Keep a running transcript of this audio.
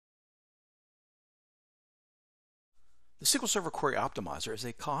The SQL Server Query Optimizer is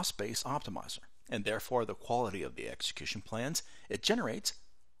a cost-based optimizer, and therefore the quality of the execution plans it generates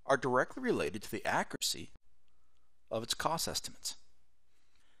are directly related to the accuracy of its cost estimates.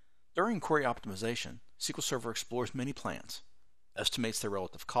 During query optimization, SQL Server explores many plans, estimates their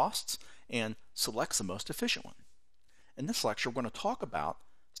relative costs, and selects the most efficient one. In this lecture, we're going to talk about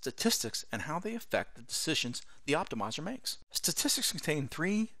statistics and how they affect the decisions the optimizer makes. Statistics contain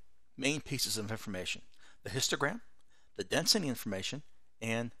three main pieces of information: the histogram, the density information,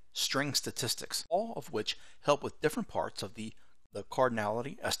 and string statistics, all of which help with different parts of the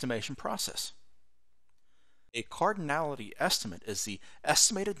cardinality estimation process. A cardinality estimate is the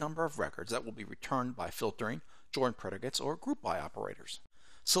estimated number of records that will be returned by filtering, join predicates, or group by operators.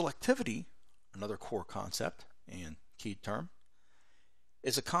 Selectivity, another core concept and key term,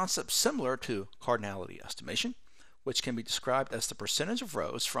 is a concept similar to cardinality estimation, which can be described as the percentage of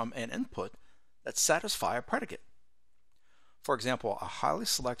rows from an input that satisfy a predicate. For example, a highly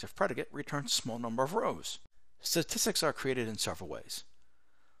selective predicate returns a small number of rows. Statistics are created in several ways.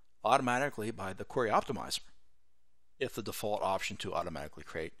 Automatically by the query optimizer. If the default option to automatically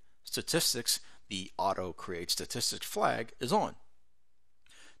create statistics, the auto create statistics flag, is on.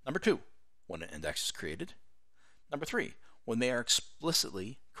 Number 2, when an index is created. Number 3, when they are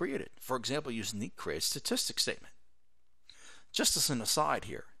explicitly created, for example using the create statistics statement. Just as an aside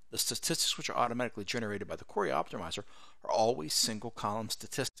here, the statistics which are automatically generated by the query optimizer are always single column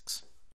statistics.